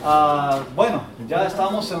Bueno, ya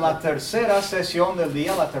estamos en la tercera sesión del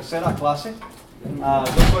día, la tercera clase. Yo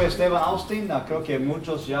soy Esteban Austin, creo que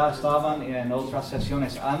muchos ya estaban en otras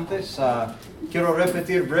sesiones antes. Quiero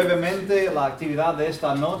repetir brevemente la actividad de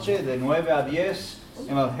esta noche, de 9 a 10,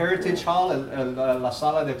 en el Heritage Hall, la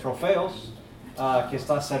sala de trofeos, que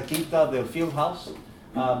está cerquita del Field House.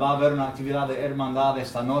 Va a haber una actividad de hermandad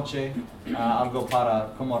esta noche, algo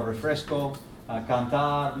para como refresco,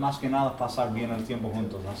 cantar, más que nada pasar bien el tiempo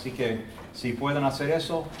juntos. Así que si pueden hacer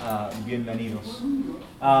eso, bienvenidos.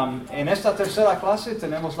 En esta tercera clase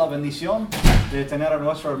tenemos la bendición de tener a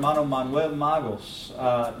nuestro hermano Manuel Magos.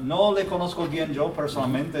 No le conozco bien yo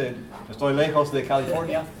personalmente, estoy lejos de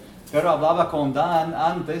California, pero hablaba con Dan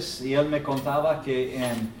antes y él me contaba que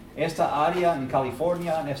en esta área, en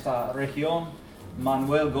California, en esta región,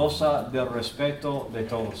 Manuel goza del respeto de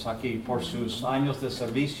todos aquí por sus años de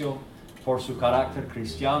servicio, por su carácter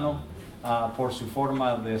cristiano, por su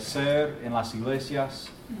forma de ser en las iglesias.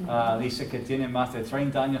 Dice que tiene más de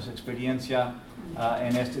 30 años de experiencia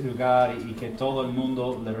en este lugar y que todo el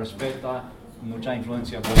mundo le respeta, mucha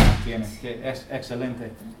influencia buena tiene, que es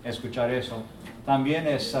excelente escuchar eso. También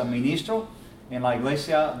es ministro en la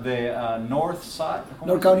iglesia de North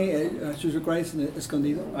County Church of Christ en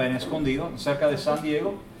Escondido. En Escondido, cerca de San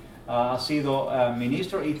Diego. Ha sido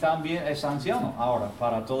ministro y también es anciano ahora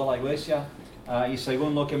para toda la iglesia. Y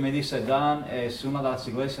según lo que me dice Dan, es una de las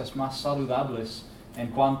iglesias más saludables en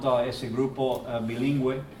cuanto a ese grupo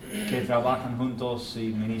bilingüe que trabajan juntos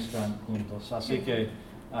y ministran juntos. Así que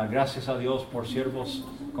gracias a Dios por siervos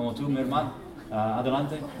como tú, mi hermano.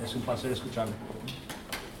 Adelante, es un placer escucharle.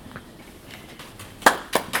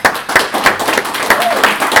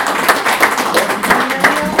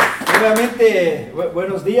 Nuevamente,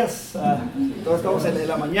 buenos días. Todos estamos en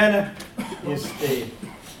la mañana.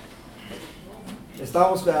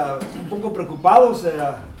 Estábamos un poco preocupados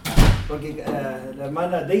porque la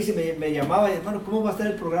hermana Daisy me llamaba y hermano, ¿cómo va a estar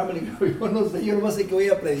el programa? Le digo, yo no sé, yo no sé qué voy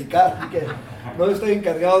a predicar, porque no estoy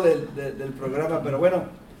encargado del programa, pero bueno,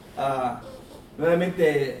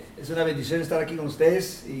 nuevamente es una bendición estar aquí con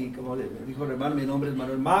ustedes y como le dijo el hermano, mi nombre es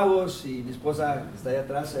Manuel Magos y mi esposa está allá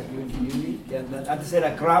atrás, aquí en Filipe, que antes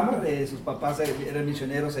era Kramer, sus papás eran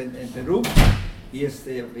misioneros en Perú y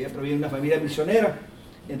ella proviene de una familia misionera.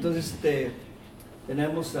 Entonces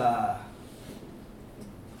tenemos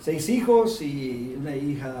 6 hijos y una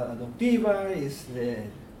hija adoptiva,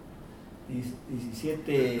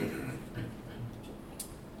 17...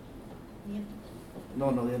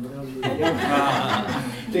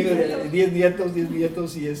 Tengo 10 nietos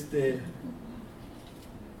y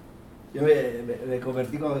yo me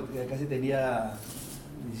convertí cuando casi tenía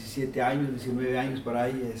 17 años, 19 años por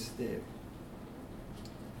ahí.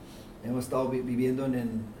 Hemos estado viviendo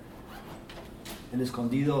en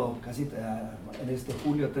Escondido casi en este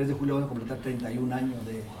julio, 3 de julio vamos a completar 31 años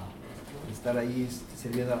de estar ahí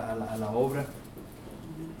sirviendo a la obra.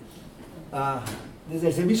 Desde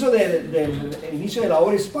el servicio del inicio de la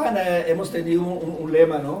obra hispana hemos tenido un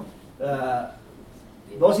lema, ¿no?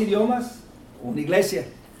 2 idiomas, una iglesia.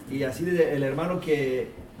 Y así el hermano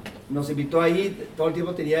que nos invitó ahí todo el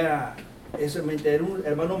tiempo tenía eso en mente. Era un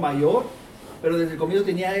hermano mayor, pero desde el comienzo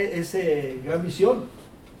tenía esa gran visión.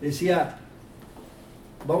 Decía,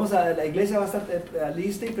 la iglesia va a estar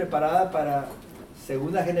lista y preparada para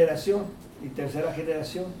segunda generación y tercera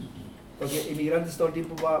generación. Porque inmigrantes todo el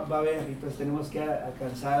tiempo va a haber, entonces tenemos que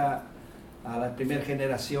alcanzar a la primera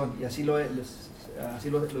generación. Y así lo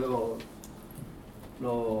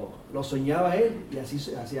soñaba él y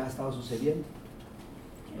así ha estado sucediendo.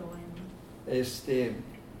 Qué bueno.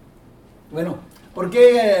 Bueno, ¿por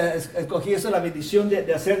qué escogí eso, la bendición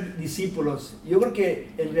de hacer discípulos? Yo creo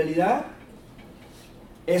que en realidad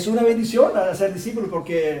es una bendición hacer discípulos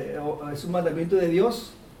porque es un mandamiento de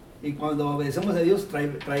Dios. Y cuando obedecemos a Dios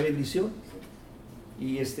trae bendición.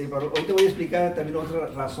 Y hoy te voy a explicar también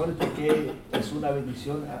otras razones por qué es una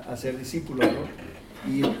bendición hacer discípulos, ¿no?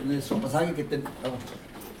 Y en ese pasaje que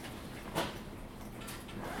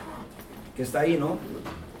está ahí, ¿no?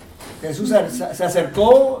 Jesús se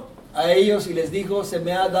acercó a ellos y les dijo, se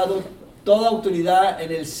me ha dado toda autoridad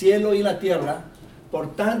en el cielo y en la tierra,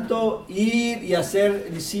 por tanto, ir y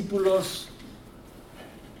hacer discípulos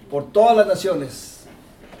por todas las naciones,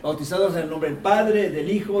 bautizados en el nombre del Padre, del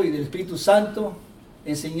Hijo y del Espíritu Santo,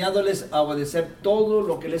 enseñándoles a obedecer todo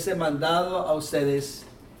lo que les he mandado a ustedes.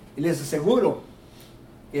 Y les aseguro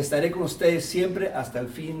que estaré con ustedes siempre hasta el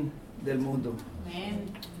fin del mundo. Amén.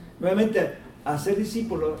 Nuevamente, hacer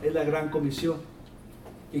discípulos es la gran comisión.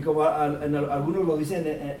 Y como algunos lo dicen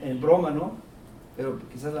en broma, ¿no? Pero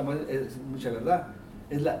quizás es mucha verdad.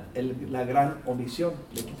 Es la gran omisión.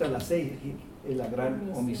 Le quitan la C en la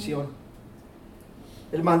gran comisión.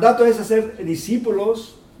 El mandato es hacer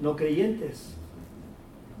discípulos no creyentes.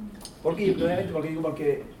 ¿Por qué?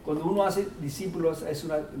 Porque cuando uno hace discípulos es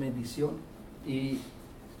una bendición y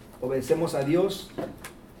obedecemos a Dios,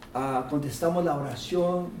 contestamos la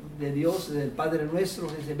oración de Dios, del Padre nuestro,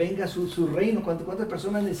 dice, venga su reino. ¿Cuántas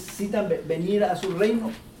personas necesitan venir a su reino?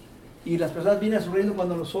 Y las personas vienen a su reino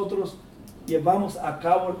cuando nosotros llevamos a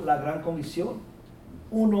cabo la gran comisión,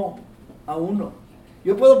 uno a uno.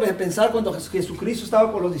 Yo puedo pensar cuando Jesucristo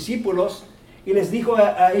estaba con los discípulos y les dijo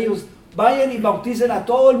a ellos, vayan y bauticen a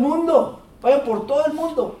todo el mundo, vayan por todo el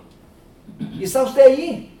mundo. Y está usted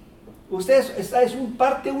allí, usted es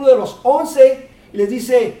uno de los 11 y les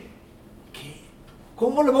dice,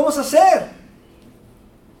 ¿cómo lo vamos a hacer?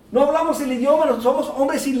 No hablamos el idioma, no somos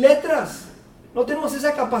hombres sin letras, no tenemos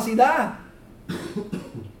esa capacidad.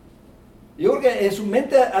 Yo creo que en su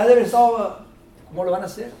mente ha de haber estado, ¿cómo lo van a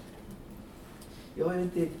hacer? Y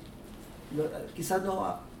obviamente, quizás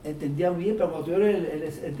no entendían bien, pero cuando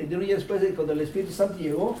entendieron ya después, cuando el Espíritu Santo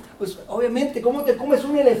llegó, pues obviamente, ¿cómo te comes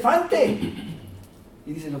un elefante?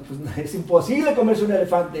 Y dicen, no, pues es imposible comerse un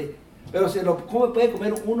elefante, pero ¿cómo puede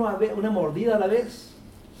comer uno a vez, una mordida a la vez?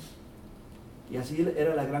 Y así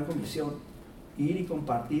era la gran comisión, ir y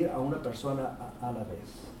compartir a una persona a la vez.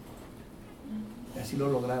 Y así lo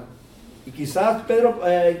lograron. Y quizás Pedro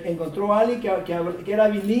encontró a alguien que era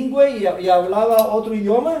bilingüe y hablaba otro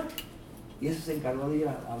idioma, y ese se encargó de ir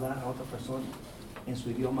a hablar a otra persona en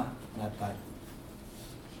su idioma natal.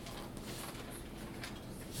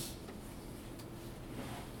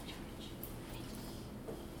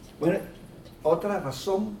 Bueno, otra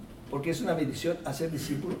razón porque es una bendición hacer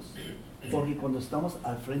discípulos, porque cuando estamos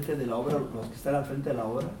al frente de la obra, los que están al frente de la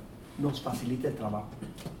obra, nos facilita el trabajo.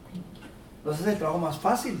 Nos hace el trabajo más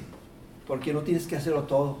fácil, porque no tienes que hacerlo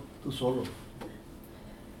todo tú solo.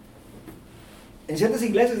 En ciertas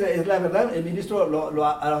iglesias, es la verdad, el ministro lo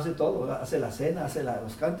hace todo, hace la cena, hace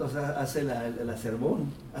los cantos, hace la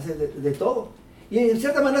sermón, hace de todo. Y en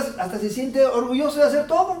cierta manera hasta se siente orgulloso de hacer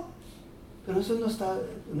todo. Pero eso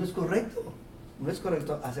no es correcto. No es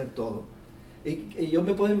correcto hacer todo. Y yo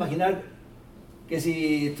me puedo imaginar que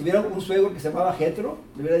si tuviera un suegro que se llamaba Jetro,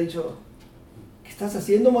 le hubiera dicho, ¿qué estás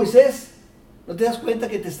haciendo, Moisés? ¿No te das cuenta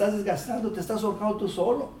que te estás desgastando, te estás ahorcando tú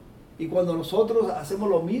solo? Y cuando nosotros hacemos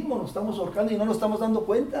lo mismo, nos estamos ahorcando y no nos estamos dando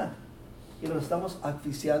cuenta. Y nos estamos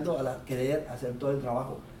asfixiando a querer hacer todo el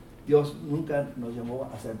trabajo. Dios nunca nos llamó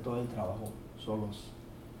a hacer todo el trabajo solos.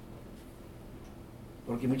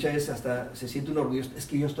 Porque muchas veces hasta se siente un orgullo, es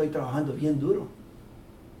que yo estoy trabajando bien duro.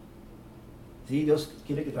 Sí, Dios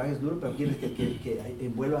quiere que trabajes duro, pero quiere que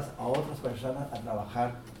envuelvas a otras personas a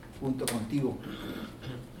trabajar junto contigo.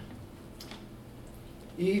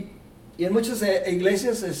 Y en muchas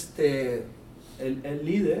iglesias el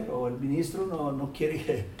líder o el ministro no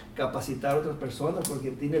quiere capacitar a otras personas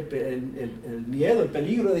porque tiene el miedo, el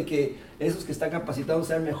peligro de que esos que están capacitados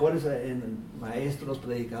sean mejores en maestros,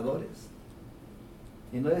 predicadores.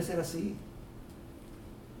 Y no debe ser así.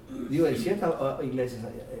 Digo, en ciertas iglesias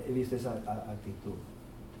he visto esa actitud.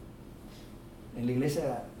 En la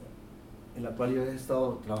iglesia en la cual yo he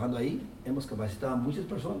estado trabajando ahí, hemos capacitado a muchas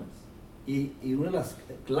personas. Y una de las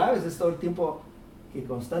claves es todo el tiempo que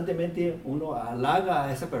constantemente uno halaga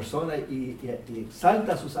a esa persona y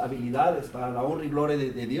exalta sus habilidades para la honra y gloria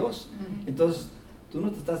de Dios. Entonces, tú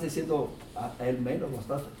no te estás diciendo a él menos, lo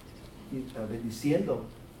estás bendiciendo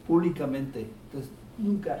públicamente. Entonces,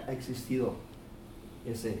 nunca ha existido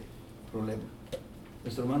ese problema.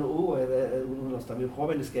 Nuestro hermano Hugo era uno de los también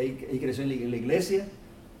jóvenes que ahí creció en la iglesia.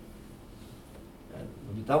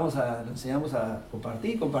 Lo enseñamos a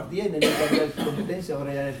compartía y en el competencia,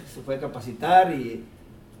 ahora ya se fue a capacitar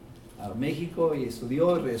a México y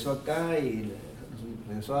estudió, y regresó acá y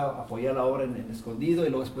regresó a apoyar la obra en Escondido y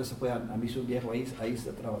luego después se fue a Misión Viejo, ahí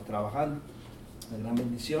está trabajando, una gran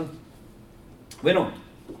bendición. Bueno,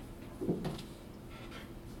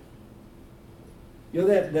 yo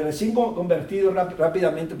de recién convertido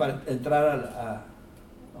rápidamente para entrar a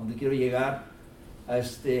donde quiero llegar,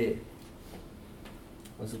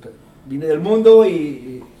 pues, vine del mundo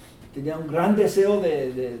y tenía un gran deseo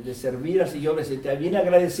de servir, así yo me sentía bien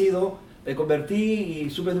agradecido, me convertí y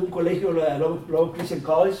supe de un colegio, Love Christian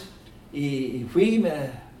College, y fui,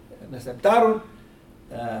 me aceptaron,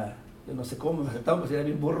 yo no sé cómo me aceptaron, pues era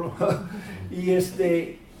bien burro, y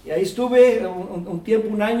ahí estuve un tiempo,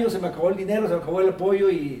 un año, se me acabó el dinero, se me acabó el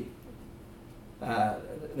apoyo y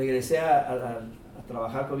regresé a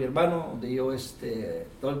trabajar con mi hermano, donde yo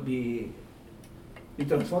todo mi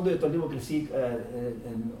trasfondo de todo el tiempo crecí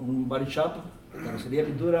en un body shop, carrocería,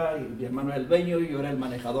 pintura, y mi hermano era el dueño y yo era el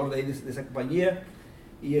manejador de esa compañía.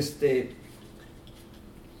 Y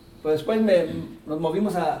Pues después nos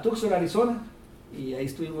movimos a Tucson, Arizona, y ahí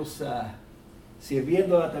estuvimos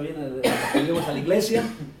sirviendo también, fuimos a la iglesia.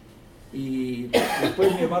 Y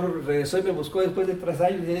después mi hermano regresó y me buscó después de 3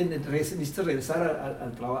 años. Y necesitas regresar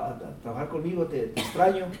a trabajar conmigo, te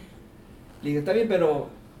extraño. Le dije, está bien, pero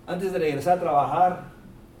antes de regresar a trabajar,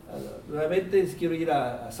 nuevamente quiero ir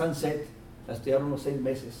a Sunset a estudiar unos 6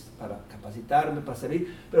 meses para capacitarme, para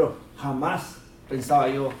servir, pero jamás pensaba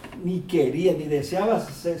yo, ni quería, ni deseaba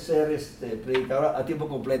ser predicador a tiempo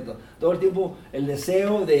completo. Todo el tiempo el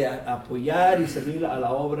deseo de apoyar y servir a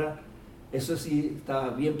la obra, eso sí está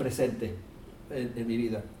bien presente en mi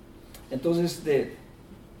vida. Entonces, del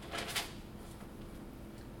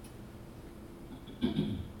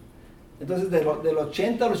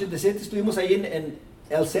 80 al 87 estuvimos ahí en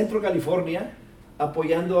el centro, California,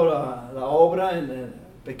 apoyando la obra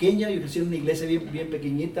pequeña. Yo crecí en una iglesia bien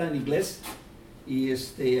pequeñita en inglés, y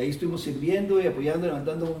ahí estuvimos sirviendo y apoyando,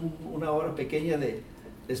 levantando una obra pequeña de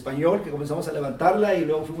español, que comenzamos a levantarla, y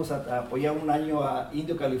luego fuimos a apoyar un año a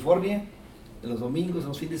Indio, California, en los domingos, en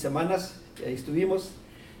los fines de semana, ahí estuvimos.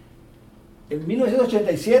 En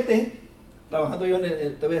 1987, trabajando yo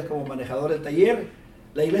todavía como manejador del taller,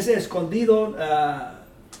 la iglesia de Escondido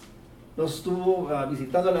nos estuvo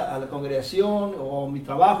visitando a la congregación o mi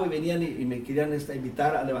trabajo, y venían y me querían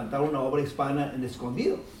invitar a levantar una obra hispana en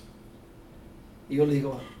Escondido. Y yo le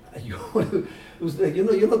digo,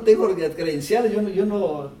 yo no tengo credenciales, yo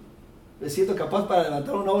no me siento capaz para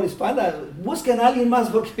levantar una obra hispana. Busquen a alguien más,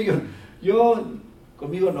 porque yo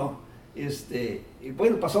conmigo no. Y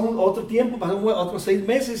bueno, pasó otro tiempo, pasaron otros 6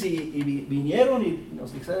 meses, y vinieron y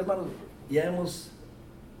nos dijeron, hermano, ya hemos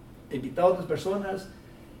invitado a otras personas,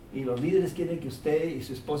 y los líderes quieren que usted y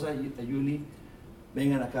su esposa Yuli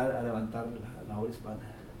vengan acá a levantar la obra hispana.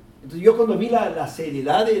 Entonces yo, cuando vi la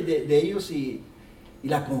seriedad de ellos y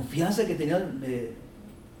la confianza que tenían, me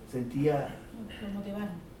sentía...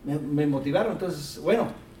 Me motivaron. Entonces, bueno,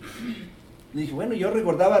 dije, bueno, yo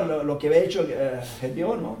recordaba lo que había hecho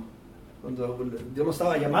Gedeón, ¿no? Cuando Dios lo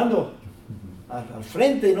estaba llamando al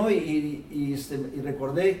frente, ¿no? Y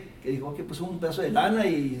recordé que dijo, ok, pues un pedazo de lana,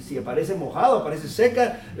 y si aparece mojado, aparece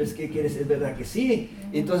seca, es verdad que sí.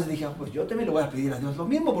 Y entonces dije, pues yo también le voy a pedir a Dios lo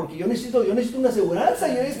mismo, porque yo necesito una aseguranza,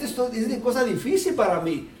 y esto es una cosa difícil para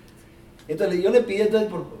mí. Entonces yo le pedí,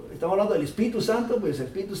 estamos hablando del Espíritu Santo, pues el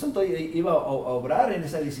Espíritu Santo iba a obrar en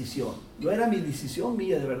esa decisión. No era mi decisión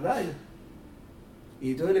mía, de verdad.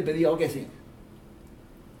 Y entonces le pedí, ok, sí.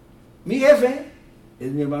 Mi jefe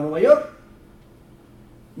es mi hermano mayor.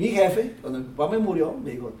 Mi jefe, cuando mi papá me murió,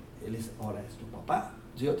 me dijo, ahora es tu papá.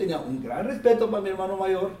 Yo tenía un gran respeto para mi hermano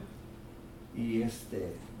mayor, y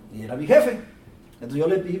era mi jefe. Entonces yo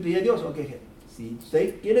le pedí a Dios, ok, si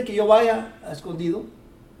usted quiere que yo vaya a Escondido,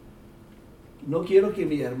 no quiero que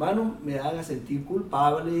mi hermano me haga sentir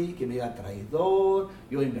culpable, que me haga traidor.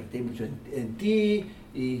 Yo invertí mucho en ti,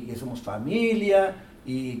 y que somos familia,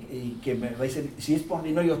 y que me va a decir, si es por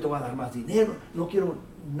mí, no, yo te voy a dar más dinero. No quiero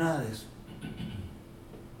nada de eso.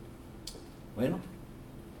 Bueno,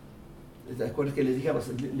 ¿te acuerdas que les dije a los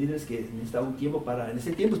líderes que necesitaba un tiempo en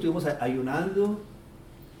ese tiempo estuvimos ayunando,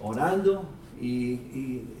 orando,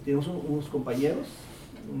 y tenemos unos compañeros,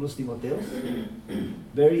 unos Timoteos,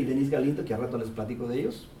 Barry y Denise Galindo, que al rato les platico de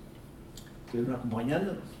ellos, estuvieron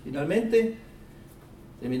acompañándonos. Finalmente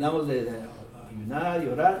terminamos de ayunar y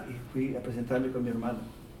orar, y fui a presentarme con mi hermano.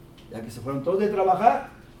 Ya que se fueron todos de trabajar,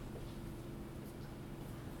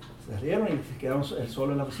 se rieron y se quedaron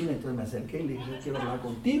solo en la oficina. Entonces me acerqué y le dije, yo quiero hablar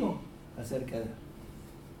contigo acerca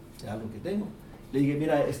de algo que tengo. Le dije,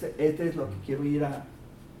 mira, este es lo que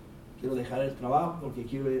quiero dejar el trabajo, porque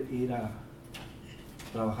quiero ir a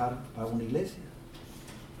trabajar para una iglesia.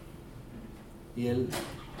 Y él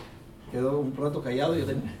quedó un rato callado, y yo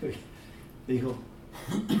le dijo,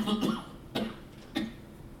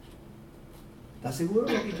 ¿estás seguro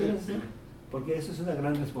de lo que quieres hacer? Porque eso es una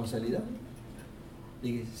gran responsabilidad.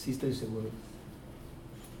 Dije, sí, estoy seguro.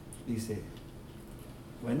 Dice,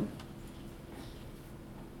 bueno,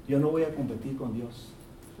 yo no voy a competir con Dios.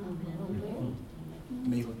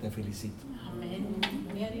 Me dijo, te felicito. Amén.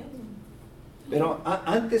 Pero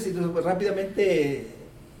antes, entonces, pues, rápidamente,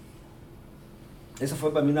 esa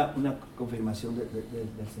fue para mí una confirmación del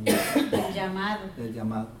Señor. Del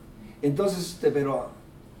llamado. Entonces, pero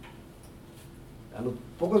a los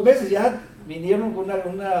pocos meses ya vinieron con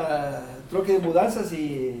una troque de mudanzas,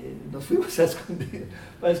 y nos fuimos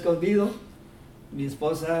a Escondido. Mi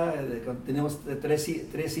esposa, tenemos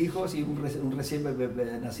 3 hijos y un recién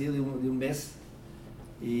nacido de un mes,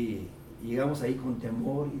 y llegamos ahí con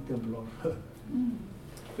temor y temblor.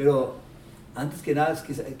 Pero antes que nada,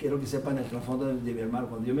 quiero que sepan el trasfondo de mi hermano.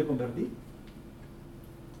 Cuando yo me convertí,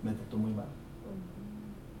 me trató muy mal.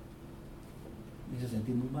 Me hizo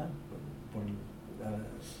sentir muy mal por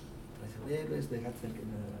dejaste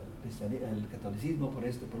el catolicismo, por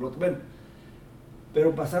esto, por lo otro. Bueno,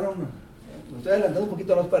 pero pasaron, me estoy adelantando un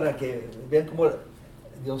poquito más para que vean cómo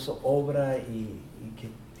Dios obra y que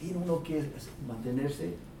tiene uno que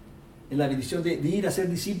mantenerse en la bendición de ir a ser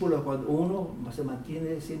discípulo. Cuando uno se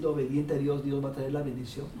mantiene siendo obediente a Dios, Dios va a traer la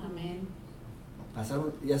bendición. Amén.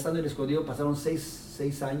 Pasaron, ya estando en el escondido, pasaron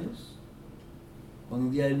 6 años, cuando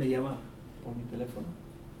un día él me llama por mi teléfono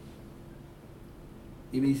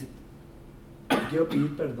y me dice: quiero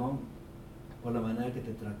pedir perdón por la manera que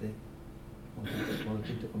te traté cuando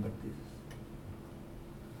tú te convertiste,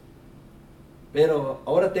 pero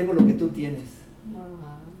ahora tengo lo que tú tienes.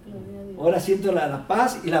 Gloria a Dios. Ahora siento la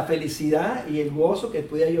paz y la felicidad y el gozo que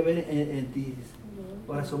podía yo ver en ti.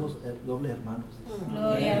 Ahora somos dobles hermanos.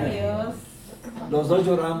 Gloria a Dios. Los dos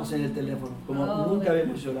lloramos en el teléfono, como nunca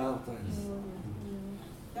habíamos llorado otra vez.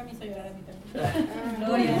 Ya me hizo llorar a mí también.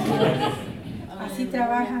 Gloria a Dios. Así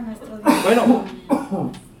trabaja nuestro Dios. Bueno,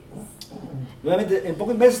 nuevamente, en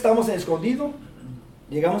pocos meses estábamos en escondido.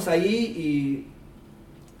 Llegamos ahí y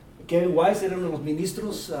Kevin Wise era uno de los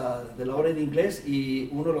ministros de la orden de inglés y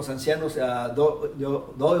uno de los ancianos,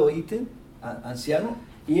 Doyle Eaton, anciano,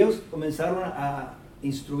 y ellos comenzaron a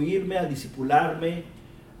instruirme, a discipularme,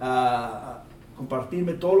 a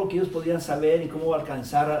compartirme todo lo que ellos podían saber y cómo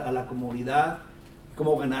alcanzar a la comunidad,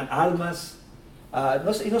 cómo ganar almas.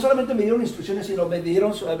 Y no solamente me dieron instrucciones, sino me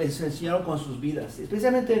enseñaron con sus vidas.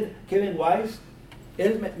 Especialmente Kevin Wise,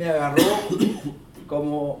 él me agarró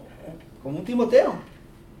como un Timoteo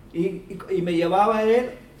y me llevaba a él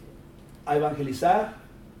a evangelizar,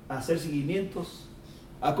 a hacer seguimientos,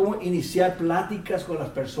 a cómo iniciar pláticas con las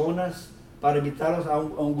personas, para invitarlos a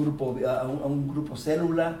un grupo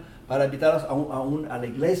célula, para invitarlos a la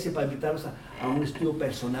iglesia, para invitarlos a un estudio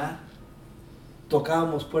personal.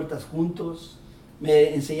 Tocábamos puertas juntos.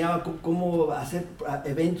 Me enseñaba cómo hacer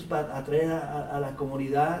eventos para atraer a la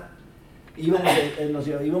comunidad.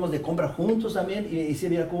 Íbamos de compra juntos también y se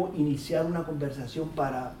veía cómo iniciar una conversación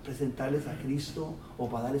para presentarles a Cristo o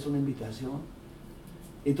para darles una invitación.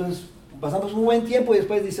 Entonces pasamos un buen tiempo y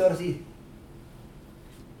después dice: ahora sí,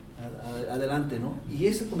 adelante, ¿no? Y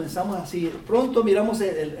eso comenzamos así. Pronto miramos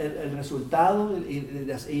el resultado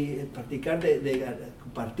y practicar de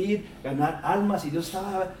compartir, ganar almas, y Dios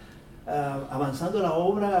estaba avanzando la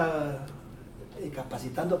obra,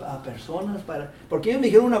 capacitando a personas porque ellos me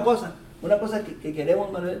dijeron una cosa que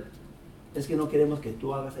queremos, Manuel, es que no queremos que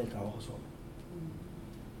tú hagas el trabajo solo.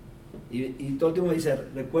 Y todo el tiempo me dice: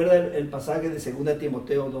 recuerda el pasaje de 2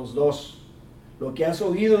 Timoteo 2:2, lo que has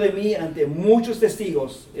oído de mí ante muchos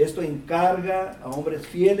testigos, esto encarga a hombres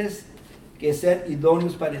fieles que sean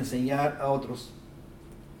idóneos para enseñar a otros.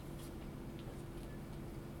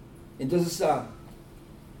 Entonces,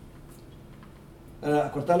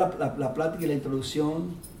 para cortar la plática y la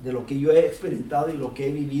introducción de lo que yo he experimentado y lo que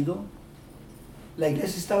he vivido, la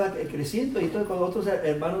iglesia estaba creciendo, y entonces cuando otros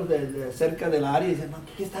hermanos de cerca del área dicen: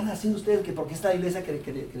 ¿qué están haciendo ustedes? ¿Por qué está la iglesia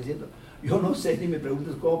creciendo? Yo no sé, ni me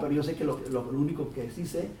preguntes cómo, pero yo sé que lo único que sí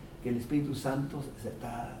sé, que el Espíritu Santo se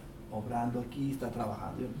está obrando aquí, está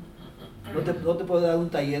trabajando. No te puedo dar un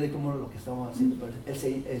taller de cómo lo que estamos haciendo, pero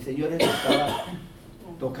el Señor estaba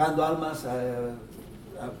tocando almas,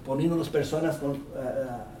 poniéndonos personas con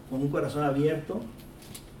un corazón abierto,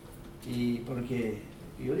 y porque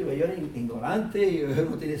yo era ignorante, yo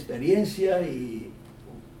no tenía experiencia y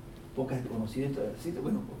poca conocimiento. Sí,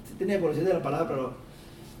 bueno, sí tenía conocimiento de la palabra,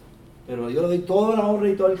 pero yo le doy toda la honra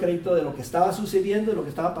y todo el crédito de lo que estaba sucediendo, de lo que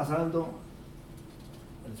estaba pasando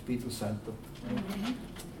al Espíritu Santo.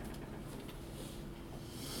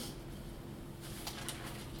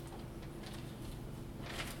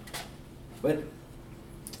 Bueno,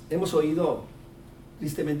 hemos oído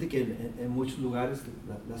tristemente que en muchos lugares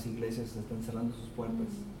las iglesias están cerrando sus puertas.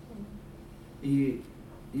 Y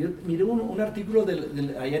yo miré un artículo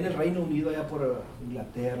allá en el Reino Unido, allá por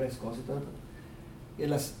Inglaterra, Escocia y todo, que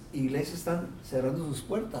las iglesias están cerrando sus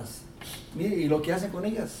puertas. Mire, y lo que hacen con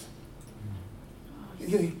ellas. Y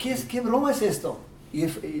digo: ¿qué broma es esto?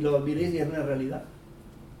 Y lo miré y era una realidad.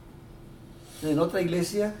 En otra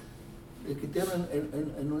iglesia, que tienen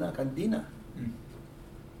en una cantina.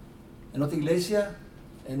 En otra iglesia,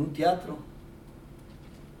 en un teatro.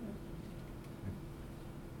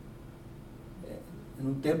 En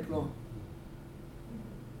un templo.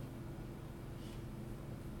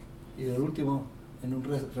 Y el último, en un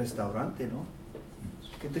restaurante, ¿no?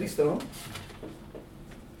 Qué triste, ¿no?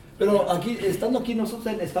 Pero estando aquí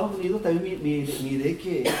nosotros en Estados Unidos, también miré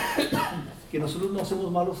que nosotros no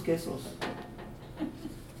hacemos malos quesos.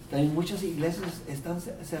 También muchas iglesias están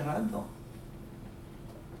cerrando.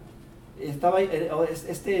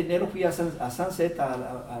 Este enero fui a Sunset,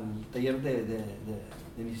 al taller de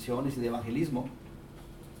misiones y de evangelismo,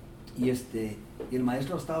 y el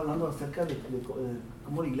maestro estaba hablando acerca de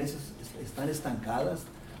cómo las iglesias están estancadas,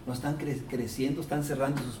 no están creciendo, están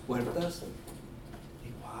cerrando sus puertas.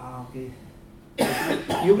 Y wow,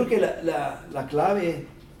 yo creo que la clave,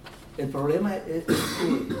 el problema es que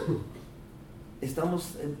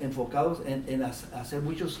estamos enfocados en hacer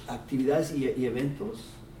muchas actividades y eventos.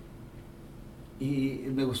 Y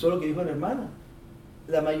me gustó lo que dijo el hermano.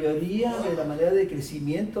 La mayoría de la manera de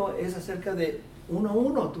crecimiento es acerca de uno a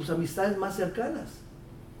uno, tus amistades más cercanas.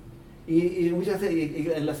 Y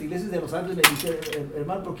en las iglesias de Los Ángeles me dicen,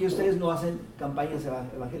 hermano, ¿por qué ustedes no hacen campañas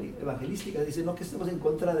evangelísticas? Dicen, no que estemos en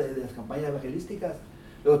contra de las campañas evangelísticas,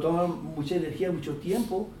 pero toman mucha energía, mucho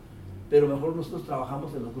tiempo, pero mejor nosotros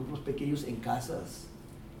trabajamos en los grupos pequeños en casas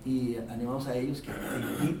y animamos a ellos que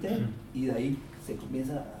inviten, y de ahí se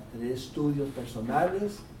comienzan a tener estudios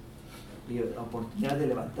personales y la oportunidad de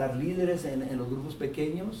levantar líderes en los grupos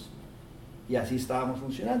pequeños, y así estábamos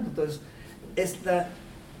funcionando. Entonces,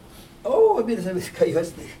 mira, se me cayó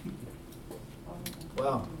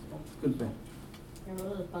Wow, disculpe.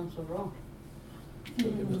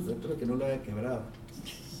 Espero que no lo haya quebrado.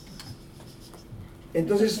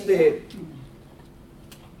 Entonces,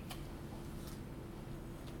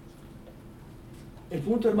 el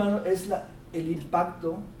punto, hermano, es el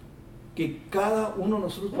impacto que cada uno de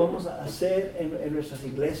nosotros podemos hacer en nuestras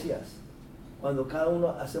iglesias, cuando cada uno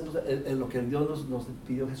hacemos lo que Dios nos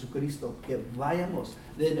pidió Jesucristo, que vayamos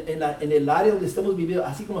en el área donde estemos viviendo,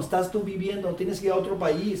 así como estás tú viviendo, no tienes que ir a otro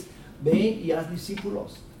país, ven y haz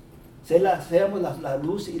discípulos, seamos la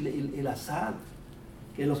luz y la sal,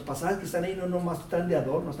 que los pasajes que están ahí no nomás están de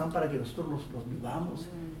adorno, están para que nosotros los vivamos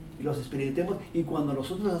y los experimentemos, y cuando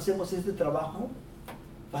nosotros hacemos este trabajo,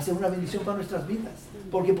 va a ser una bendición para nuestras vidas,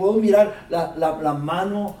 porque podemos mirar la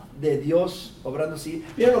mano de Dios obrando así.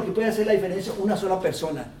 Mira lo que puede hacer la diferencia una sola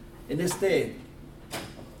persona en Se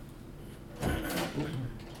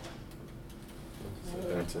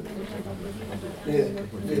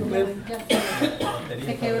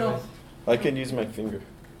quebró. I can use my finger.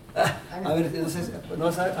 A ver, entonces,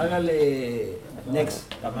 hágale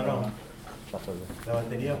next. La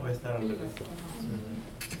batería puede estar al revés.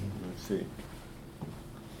 Sí.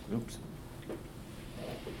 Oops.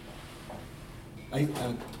 Ahí,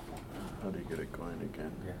 How do you get it going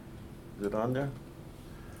again? Is it on there?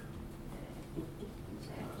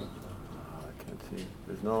 I can't see.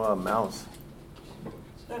 There's no mouse.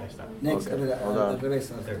 next, Okay, a ver, hold al on.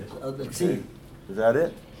 revés. Sí, Is that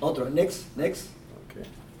it? otro, next, Okay.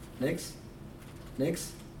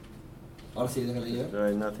 next. Ahora sí, déjale yo. There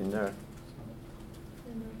ain't nothing there.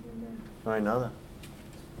 No hay nada.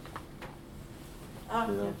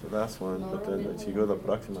 You know, the last one, but then si go to la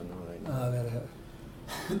próxima, no hay nada. A ver.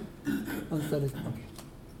 ¿Dónde está esto? Okay.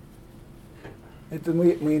 Esto es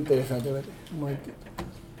muy, muy interesante, ¿verdad?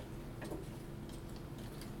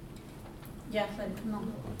 Ya salió, no.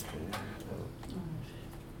 Okay.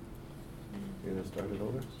 You gonna start it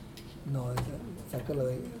over? No, sácalo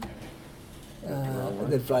de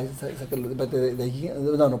del fly, sácalo de allí.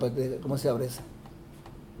 No, ¿cómo se abre eso?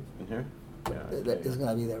 In here? Yeah. It's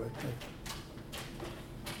gonna be there, right?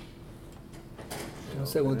 Un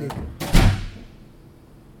segundito.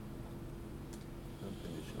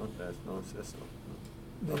 No es eso.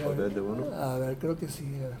 ¿Va a poder de uno? A ver, creo que sí.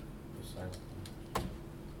 A ver.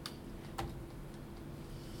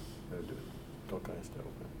 Toca este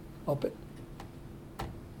open. Open.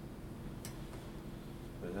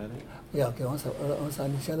 ¿Es that it? Ya, ok, vamos a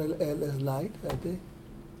iniciar el slide. Espérate.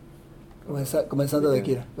 Comenzando de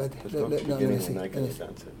aquí. Espérate. Just go to the No, beginning sí, and I can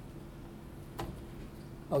sense it.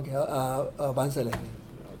 ok, avánzale.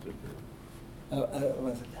 I'll do it.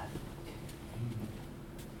 Avánzale.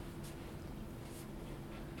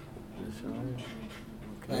 This one?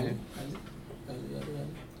 Dale, Okay. dale.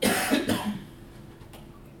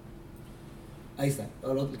 Ahí está,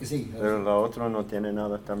 ahora el que sigue. Pero la otra no tiene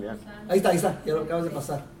nada también. Ahí está, ya lo acabas de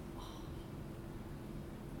pasar.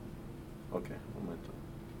 Ok, un momento.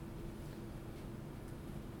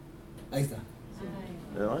 Ahí está.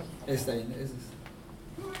 ¿Le doy? Está bien, ese es.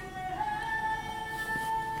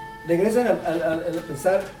 Regresan al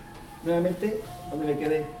pensar nuevamente donde me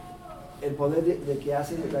quedé. El poder de que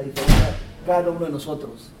hace la diferencia cada uno de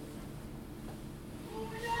nosotros.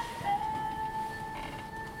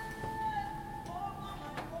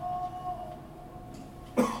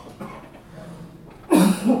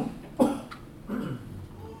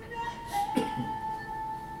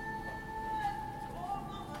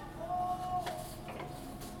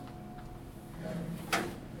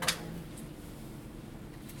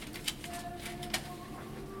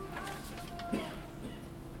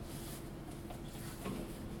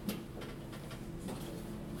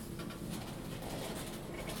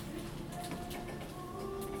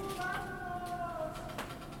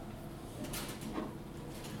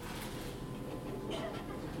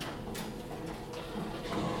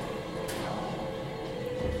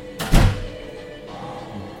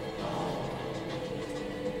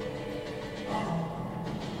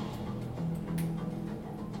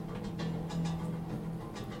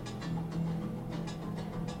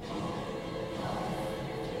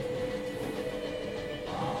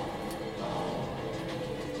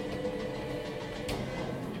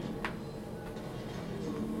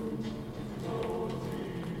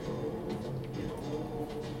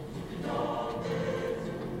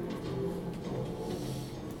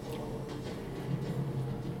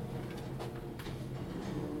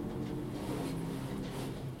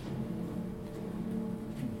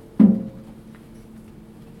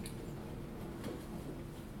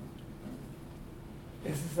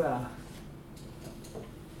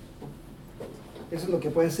 eso es lo que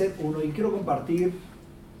puede ser uno. Y quiero compartir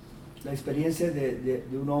la experiencia de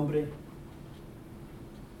un hombre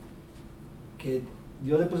que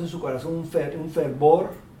Dios le puso en su corazón un fervor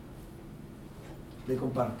de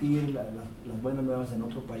compartir las buenas nuevas en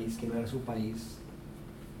otro país que no era su país,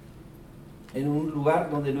 en un lugar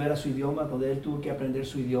donde no era su idioma, donde él tuvo que aprender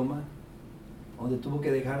su idioma, donde tuvo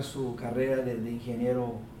que dejar su carrera de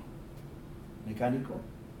ingeniero mecánico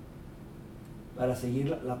para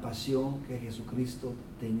seguir la pasión que Jesucristo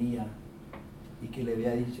tenía y que le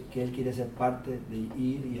había dicho que él quería ser parte de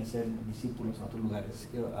ir y hacer discípulos a otros lugares.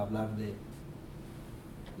 Quiero hablar de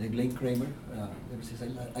Glenn Kramer.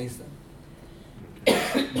 Ahí está.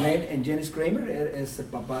 Glenn and Janice Kramer es el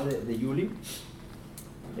papá de Julie.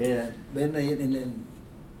 Ven ahí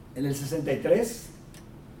en el 63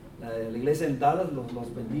 la iglesia en Dallas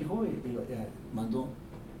los bendijo y mandó.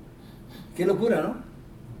 Qué locura, ¿no?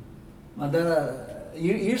 Mandar a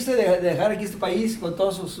irse de dejar aquí este país con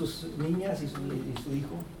todas sus niñas y su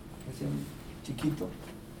hijo, recién chiquito,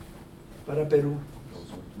 para Perú.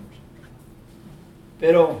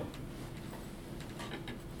 Pero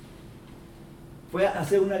fue a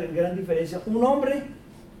hacer una gran diferencia. Un hombre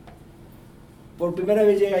por primera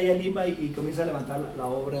vez llega ahí a Lima y comienza a levantar la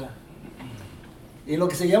obra. Y lo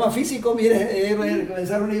que se llama físico, mire,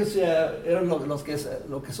 comenzaron ellos, eran lo que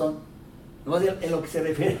son. Nomás en lo que se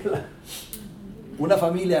refiere a una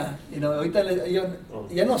familia. Ahorita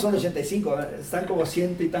ya no son 85, están como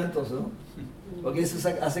 100 y tantos, ¿no? Porque eso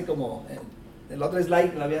hace como, el otro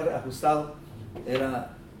slide lo había ajustado.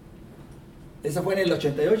 Esa fue en el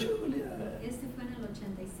 88. Este fue en el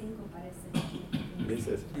 85, parece.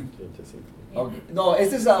 Dice 85. Okay. No,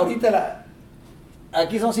 este es ahorita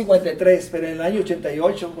aquí son 53, pero en el año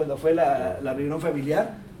 88, cuando fue la reunión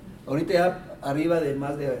familiar, ahorita ya arriba de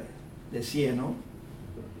más de 100, ¿no?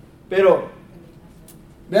 Pero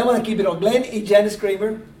veamos aquí, pero Glenn y Janice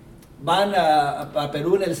Kramer van a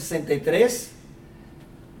Perú en el 63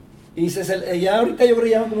 y ya ahorita yo creo que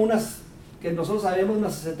llevan como que nosotros sabemos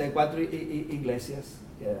unas 64 iglesias.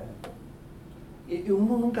 Y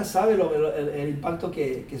uno nunca sabe el impacto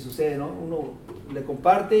que sucede, ¿no? Uno le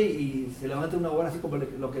comparte y se levanta una hora así como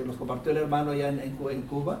lo que nos compartió el hermano allá en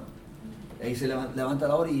Cuba. Ahí se levanta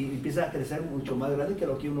la hora y empieza a crecer mucho más grande que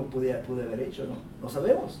lo que uno pude haber hecho, ¿no? No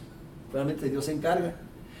sabemos. Realmente Dios se encarga.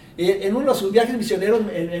 En uno de sus viajes misioneros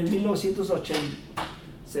en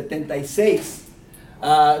 1976,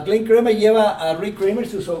 Glenn Kramer lleva a Rick Kramer,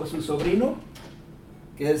 su sobrino,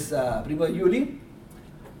 que es primo de Julie,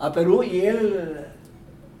 a Perú, y él,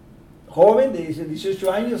 joven de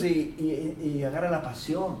 18 años, y agarra la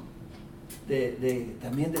pasión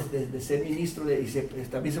también de ser ministro, y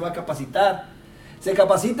también se va a capacitar. Se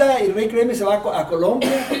capacita y Rick Kramer se va a Colombia,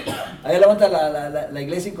 ahí levanta la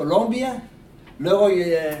iglesia en Colombia. Luego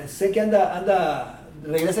sé que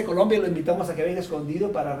regresa a Colombia y lo invitamos a que venga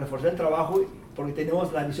escondido para reforzar el trabajo, porque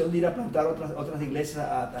tenemos la misión de ir a plantar otras iglesias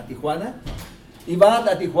a Tijuana. Y va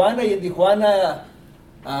a Tijuana, y en Tijuana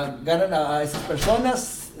ganan a esas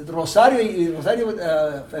personas, Rosario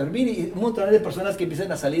Fermín, y un montón de personas que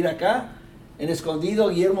empiezan a salir acá. En escondido,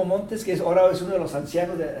 Guillermo Montes, que ahora es uno de los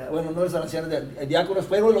ancianos, no es el anciano de diáconos,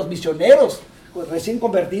 fueron los misioneros recién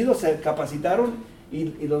convertidos, se capacitaron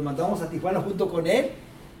y los mandamos a Tijuana junto con él.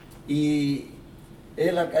 Y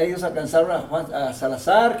ellos alcanzaron a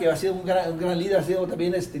Salazar, que ha sido un gran líder, ha sido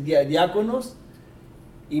también diáconos.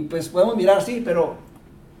 Y pues podemos mirar, sí, pero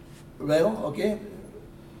luego, ¿ok?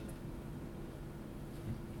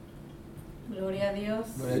 Gloria a Dios.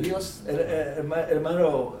 Gloria a Dios.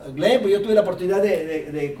 Hermano Glenn, pues yo tuve la oportunidad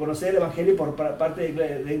de conocer el Evangelio por parte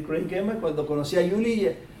de Glenn Kramer. Cuando conocí a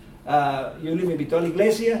Julie, Julie me invitó a la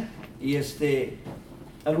iglesia, y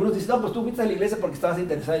algunos dicen, no, pues tú fuiste a la iglesia porque estabas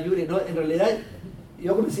interesada en Julie. No, en realidad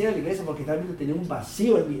yo comencé a ir a la iglesia porque realmente tenía un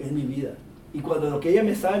vacío en mi vida. Y cuando lo que ella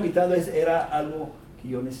me estaba invitando era algo que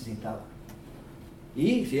yo necesitaba.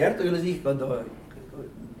 Y cierto, yo les dije, cuando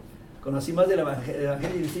conocí más del Evangelio,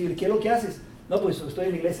 y decía, ¿qué es lo que haces? No, pues estoy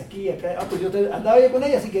en la iglesia aquí, acá. Pues yo andaba yo con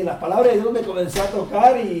ella, así que la palabra de Dios me comenzó a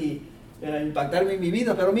tocar y a impactarme en mi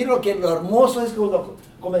vida. Pero mira, lo hermoso es cuando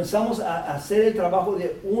comenzamos a hacer el trabajo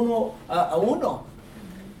de uno a uno.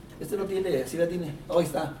 No tiene, sí la tiene, ahí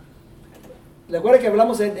está. ¿Recuerda que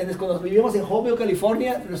hablamos cuando vivimos en Holyoke,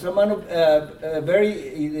 California? Nuestro hermano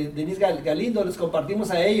Barry y Denise Galindo, les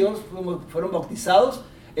compartimos a ellos, fueron bautizados.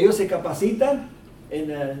 Ellos se capacitan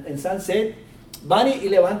en Sunset, van y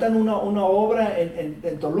levantan una obra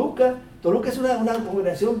en Toluca. Toluca es una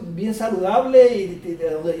congregación bien saludable y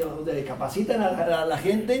donde capacitan a la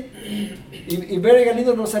gente. Y Barry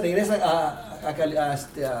Galindo no se regresa a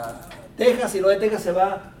Texas, y luego de Texas se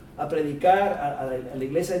va a predicar a la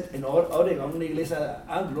iglesia en Oregon, una iglesia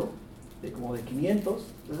anglo, de como de 500.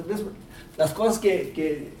 Entonces, las cosas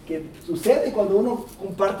que suceden cuando uno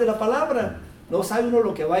comparte la palabra, no sabe uno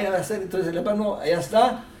lo que vaya a hacer. Entonces el hermano, allá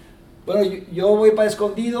está. Bueno, yo voy para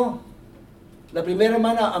Escondido. La primera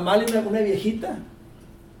hermana, Amalia, una viejita,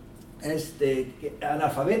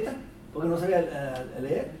 analfabeta, porque no sabía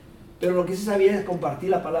leer, pero lo que sí sabía es compartir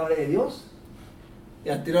la palabra de Dios. Y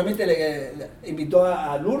anteriormente le invitó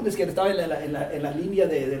a Lourdes, que estaba en la línea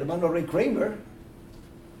del hermano Ray Kramer,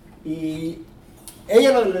 y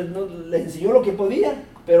ella le enseñó lo que podía,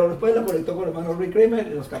 pero después la conectó con el hermano Ray Kramer,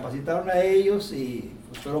 los capacitaron a ellos y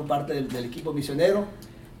pues, fueron parte del equipo misionero.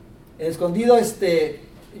 En Escondido,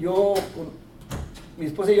 mi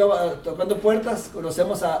esposa y yo tocando puertas,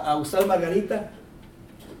 conocemos a Gustavo y Margarita,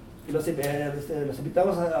 y los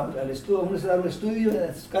invitamos al estudio, a dar un estudio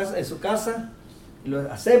en su casa, y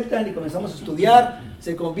lo aceptan y comenzamos a estudiar,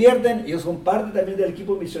 se convierten, ellos son parte también del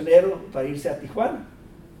equipo misionero para irse a Tijuana,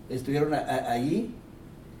 estuvieron allí,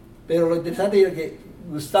 pero lo interesante es que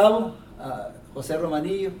Gustavo, José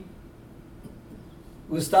Romanillo,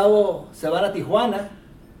 Gustavo se van a Tijuana,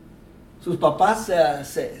 sus papás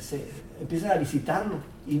se empiezan a visitarlo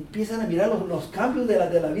y empiezan a mirar los cambios de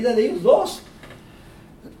la vida de ellos dos.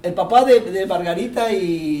 El papá de Margarita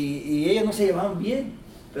y ella no se llevaban bien,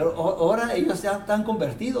 pero ahora ellos ya están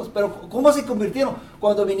convertidos. Pero ¿cómo se convirtieron?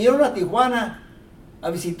 Cuando vinieron a Tijuana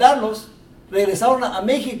a visitarlos, regresaron a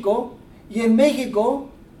México, y en México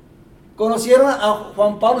conocieron a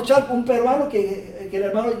Juan Pablo Chalco, un peruano que el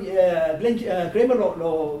hermano Glenn Kramer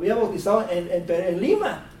lo había bautizado en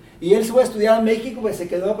Lima. Y él se fue a estudiar a México, pues se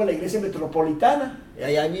quedó con la iglesia metropolitana, y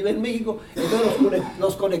allá vive en México. Entonces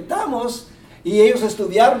los conectamos y ellos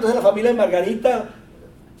estudiaron. Entonces la familia de Margarita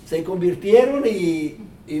se convirtieron y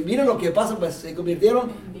miren lo que pasa, pues se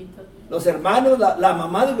convirtieron los hermanos, la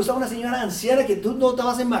mamá de Gustavo, una señora anciana que tú no te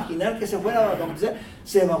vas a imaginar que se fuera a bautizar,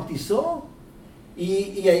 se bautizó.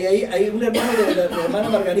 Y hay un hermano de la hermana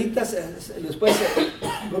Margarita, después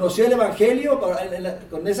conoció el evangelio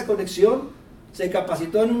con esa conexión. Se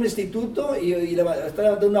capacitó en un instituto y está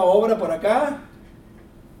levantando una obra por acá.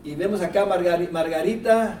 Y vemos acá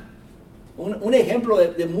Margarita, un ejemplo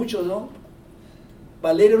de muchos, ¿no?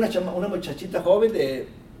 Valeria, una muchachita joven de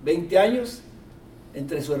 20 años,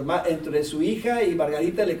 entre su hija y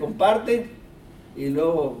Margarita le comparte. Y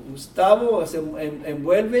luego Gustavo se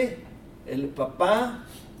envuelve, el papá,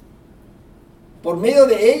 por medio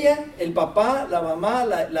de ella, el papá, la mamá,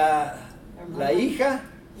 la hija,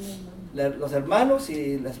 los hermanos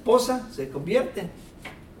y la esposa se convierten.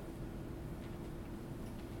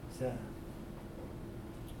 O sea,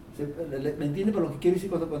 ¿me entienden por lo que quiero decir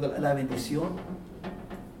cuando la bendición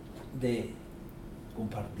de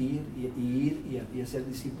compartir y ir y hacer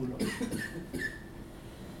discípulos?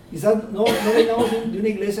 Quizás no vengamos de una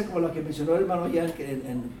iglesia como la que mencionó el hermano allá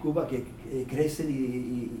en Cuba, que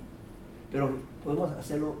crecen, pero podemos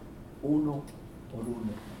hacerlo uno por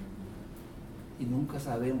uno. Y nunca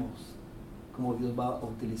sabemos cómo Dios va a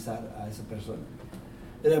utilizar a esa persona.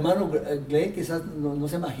 El hermano Glenn quizás no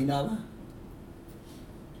se imaginaba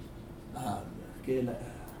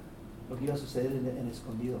lo que iba a suceder en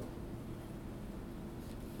Escondido.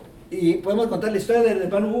 Y podemos contar la historia del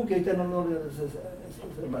hermano Hugo, que ahorita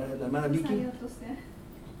la hermana Vicky.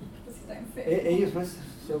 Ellos pues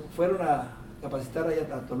se fueron a capacitar allá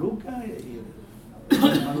a Toluca, y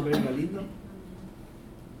el hermano Glenn Galindo.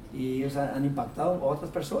 Y ellos han impactado a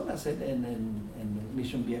otras personas en el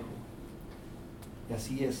Mission Viejo. Y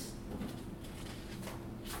así es.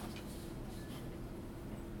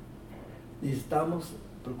 Necesitamos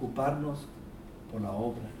preocuparnos por la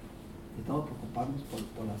obra. Necesitamos preocuparnos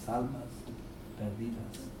por las almas perdidas.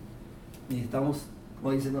 Necesitamos,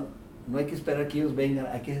 como dicen, no hay que esperar que ellos vengan,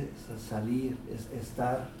 hay que salir,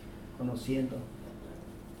 estar conociendo.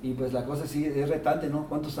 Y pues la cosa sí es retante, ¿no?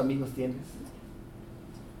 ¿Cuántos amigos tienes?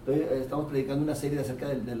 Estamos predicando una serie acerca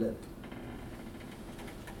del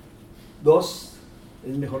dos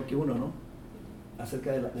es mejor que uno, ¿no?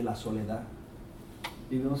 Acerca de la soledad.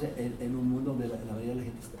 Vivimos en un mundo donde la mayoría de la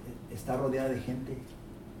gente está rodeada de gente,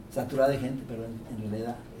 saturada de gente, pero en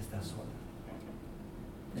realidad está sola.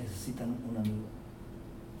 Necesitan un amigo.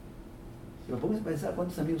 Si lo pongas a pensar,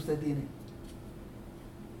 ¿cuántos amigos usted tiene?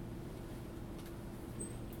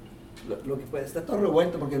 Lo que puede, está todo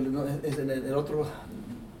revuelto porque es en el otro.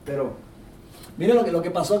 Pero miren lo que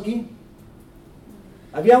pasó aquí.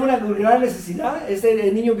 Había una gran necesidad.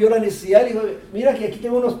 El niño vio la necesidad y dijo: mira que aquí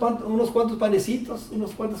tengo unos cuantos panecitos, unas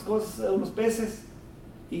cuantas cosas, unos peces.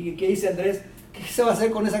 ¿Y qué dice Andrés? ¿Qué se va a hacer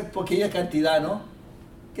con esa pequeña cantidad, no?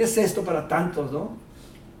 ¿Qué es esto para tantos, no?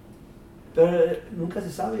 Pero nunca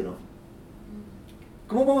se sabe, ¿no?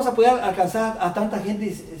 ¿Cómo vamos a poder alcanzar a tanta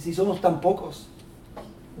gente si somos tan pocos?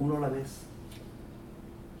 Uno a la vez.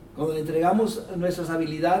 Cuando le entregamos nuestras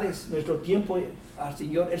habilidades, nuestro tiempo al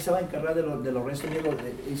Señor, Él se va a encargar de los restos. Él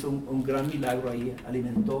hizo un gran milagro ahí,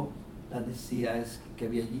 alimentó las necesidades que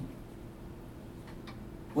había allí.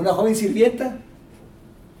 Una joven sirvienta.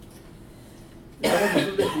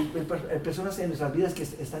 Hay personas en nuestras vidas que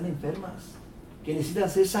están enfermas, que necesitan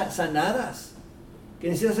ser sanadas, que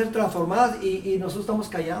necesitan ser transformadas y nosotros estamos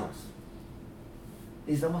callados.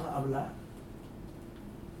 Necesitamos hablar.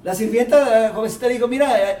 La sirvienta jovencita dijo,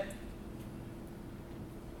 mira,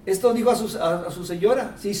 esto dijo a su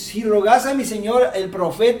señora, si rogase a mi señor el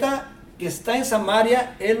profeta que está en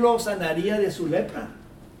Samaria, él lo sanaría de su lepra.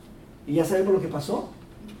 Y ya sabemos lo que pasó.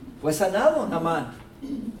 Fue sanado Naamán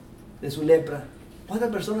de su lepra. ¿Cuántas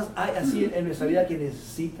personas hay así en nuestra vida que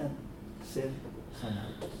necesitan ser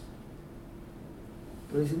sanados?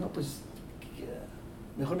 Pero dicen, no, pues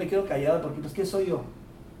mejor me quedo callada porque pues ¿qué soy yo?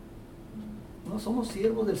 No, somos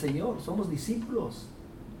siervos del Señor, somos discípulos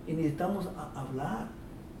y necesitamos hablar.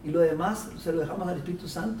 Y lo demás se lo dejamos al Espíritu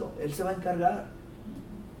Santo, Él se va a encargar.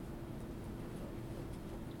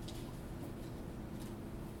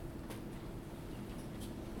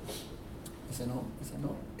 Ese no,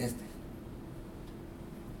 este.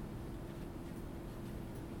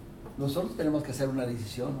 Nosotros tenemos que hacer una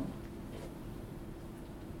decisión, ¿no?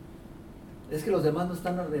 Es que los demás no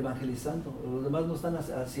están evangelizando, los demás no están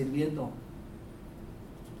sirviendo.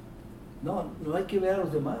 No hay que ver a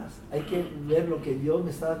los demás, hay que ver lo que Dios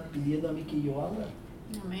me está pidiendo a mí que yo haga.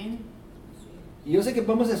 Amén. Y yo sé que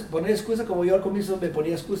podemos poner excusas, como yo al comienzo me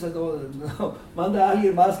ponía excusas, no, manda a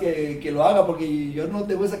alguien más que lo haga, porque yo no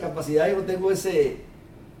tengo esa capacidad, yo no tengo ese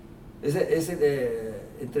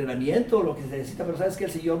entrenamiento, lo que se necesita, pero sabes que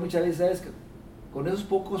el Señor muchas veces, sabes que con esos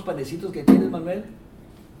pocos panecitos que tienes, Manuel,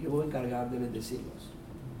 yo voy a encargar de bendecirlos.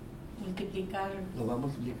 Multiplicar. Los va a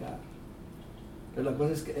multiplicar. Pero la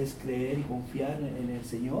cosa es creer y confiar en el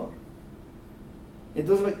Señor.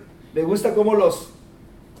 Entonces me gusta cómo los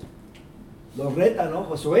reta, ¿no?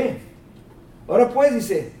 Josué. Ahora pues,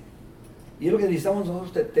 dice, y es lo que necesitamos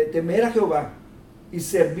nosotros, temer a Jehová y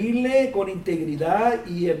servirle con integridad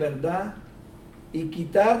y en verdad, y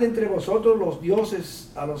quitar de entre vosotros los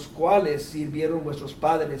dioses a los cuales sirvieron vuestros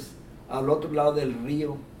padres al otro lado del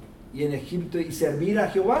río y en Egipto, y servir a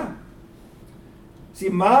Jehová. Si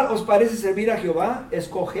mal os parece servir a Jehová,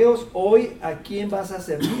 escogeos hoy a quién vas a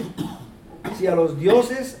servir. Si a los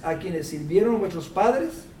dioses a quienes sirvieron vuestros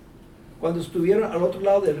padres cuando estuvieron al otro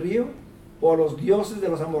lado del río, o a los dioses de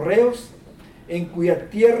los amorreos en cuya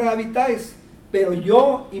tierra habitáis, pero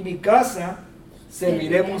yo y mi casa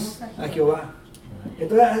serviremos a Jehová.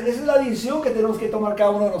 Entonces esa es la decisión que tenemos que tomar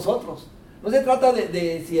cada uno de nosotros. No se trata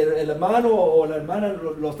de si el hermano o la hermana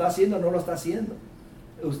lo está haciendo o no lo está haciendo.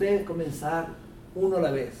 Usted comenzar uno a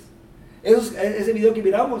la vez. Ese video que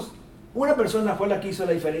miramos, una persona fue la que hizo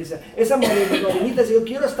la diferencia. Esa morenita dijo, yo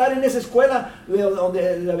quiero estar en esa escuela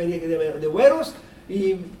de güeros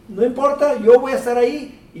y no importa, yo voy a estar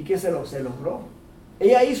ahí. ¿Y qué se logró?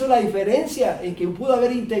 Ella hizo la diferencia en que pudo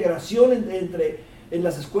haber integración en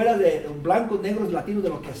las escuelas de blancos, negros, latinos, de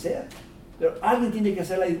lo que sea. Pero alguien tiene que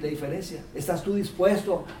hacer la diferencia. ¿Estás tú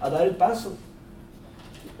dispuesto a dar el paso?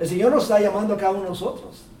 El Señor nos está llamando a cada uno de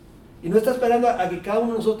nosotros. Y no está esperando a que cada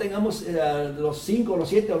uno de nosotros tengamos los 5, los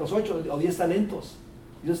 7, o los 8 o 10 talentos.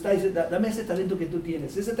 Dios está diciendo, dame ese talento que tú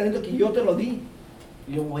tienes, ese talento que yo te lo di.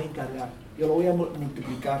 Y yo me voy a encargar, yo lo voy a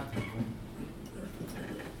multiplicar.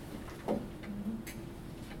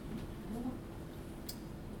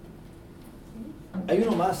 Hay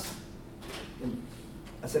uno más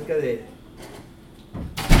acerca de,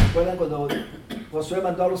 ¿recuerdan cuando Josué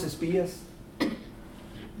mandó a los espías?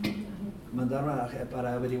 Mandaron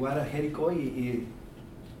para averiguar a Jericó y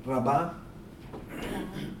Rabá.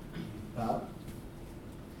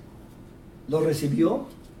 Los recibió,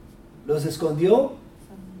 los escondió,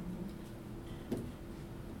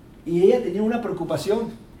 y ella tenía una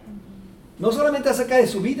preocupación, no solamente acerca de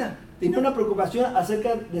su vida, tenía una preocupación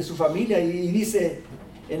acerca de su familia, y dice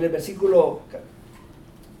en el versículo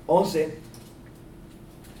 11,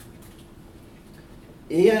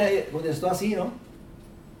 ella contestó así, ¿no?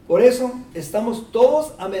 Por eso estamos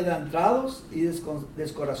todos amedrentados y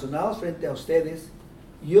descorazonados frente a ustedes.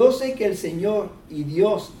 Yo sé que el Señor y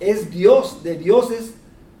Dios es Dios de dioses,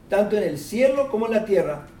 tanto en el cielo como en la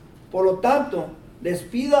tierra. Por lo tanto, les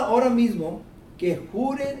pido ahora mismo que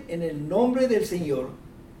juren en el nombre del Señor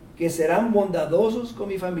que serán bondadosos con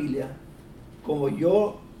mi familia, como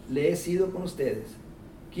yo le he sido con ustedes.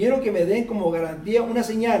 Quiero que me den como garantía una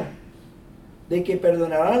señal de que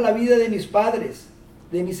perdonarán la vida de mis padres,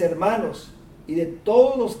 de mis hermanos y de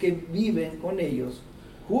todos los que viven con ellos.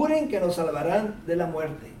 Juren que nos salvarán de la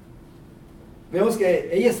muerte. Vemos que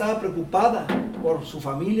ella estaba preocupada por su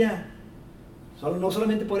familia, no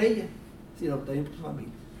solamente por ella, sino también por su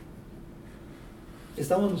familia.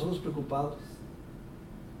 Estamos nosotros preocupados.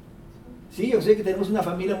 Sí, yo sé que tenemos una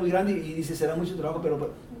familia muy grande y dice, será mucho trabajo,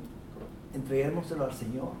 pero entreguémoselo al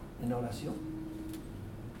Señor en la oración.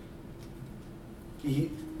 Y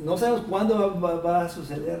no sabemos cuándo va a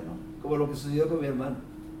suceder, ¿no? Como lo que sucedió con mi hermano.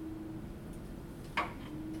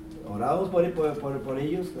 Orábamos por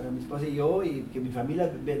ellos, mi esposa y yo, y que mi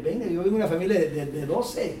familia venga. Yo vengo de una familia de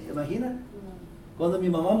 12, ¿te imaginas? Cuando mi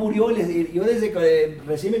mamá murió, yo desde que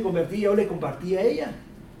recién me convertí, yo le compartí a ella.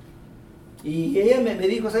 Y ella me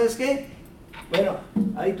dijo, ¿sabes qué? Bueno,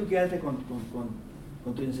 ahí tú quédate con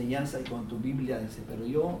tu enseñanza y con tu Biblia, dice, pero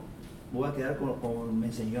yo me voy a quedar como me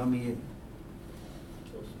enseñó a mí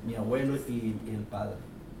mi abuelo y el padre.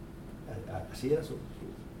 Así era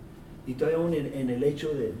y todavía aún en el hecho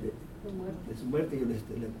de su muerte, yo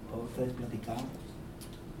otra vez platicamos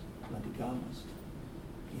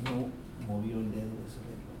y no movió el dedo de ese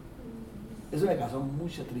reloj. Eso me causó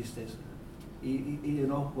mucha tristeza y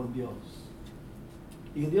enojo con Dios.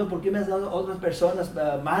 Y Dios, ¿por qué me has dado otras personas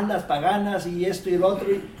malas, paganas y esto y lo otro?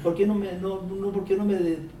 ¿Por qué no me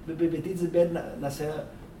permitiste ver nacer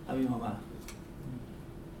a mi mamá?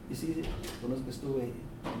 Y sí, conozco que estuve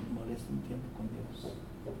molesto un tiempo con Dios.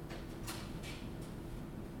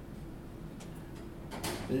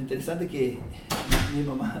 Pero es interesante que mi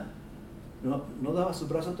mamá no daba su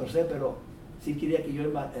brazo a torcer, pero sí quería que yo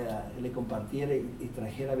le compartiera y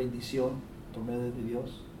trajera bendición por medio de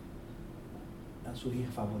Dios a su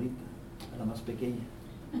hija favorita, a la más pequeña,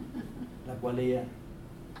 la cual ella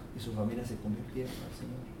y su familia se convirtieron al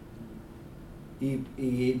Señor.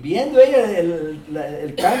 Y viendo ella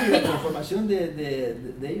el cambio, la transformación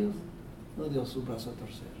de ellos, no dio su brazo a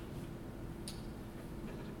torcer.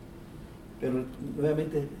 Pero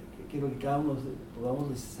nuevamente quiero que cada uno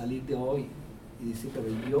podamos salir de hoy y decir, pero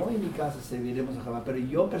yo en mi casa serviremos a Jehová, pero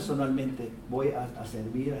yo personalmente voy a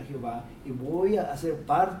servir a Jehová y voy a ser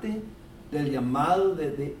parte del llamado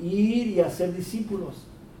de ir y hacer discípulos.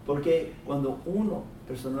 Porque cuando uno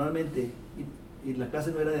personalmente, y la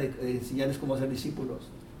clase no era de enseñarles cómo hacer discípulos,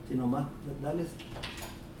 sino más darles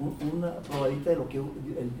una probadita de lo que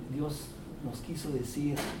Dios nos quiso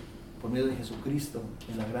decir por medio de Jesucristo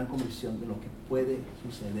en la gran comisión, de lo que puede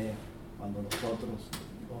suceder cuando nosotros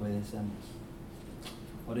obedecemos.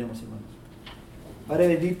 Oremos, hermanos. Padre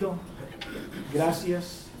bendito,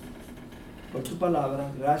 gracias por tu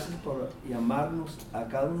palabra, gracias por llamarnos a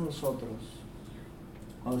cada uno de nosotros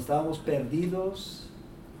cuando estábamos perdidos,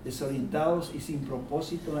 desorientados y sin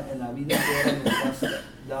propósito en la vida que ahora nos has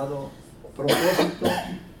dado propósito,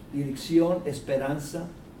 dirección, esperanza,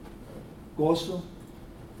 gozo,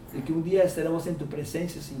 de que un día estaremos en tu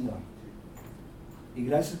presencia, Señor. Y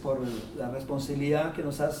gracias por la responsabilidad que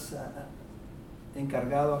nos has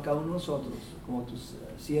encargado a cada uno de nosotros, como tus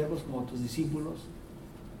siervos, como tus discípulos,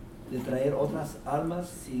 de traer otras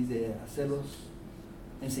almas y de hacerlos,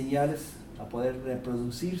 enseñarles a poder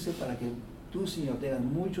reproducirse para que tú, Señor, tengas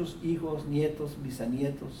muchos hijos, nietos,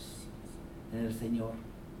 bisnietos en el Señor.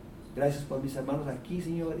 Gracias por mis hermanos aquí,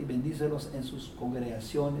 Señor, y bendícelos en sus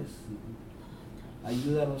congregaciones.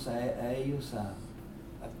 Ayúdanos a ellos, a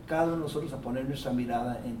cada uno de nosotros a poner nuestra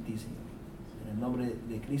mirada en ti, Señor. En el nombre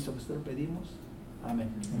de Cristo que te lo pedimos. Amén.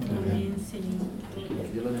 Amén, Señor.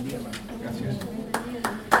 Dios los bendiga, hermano. Gracias.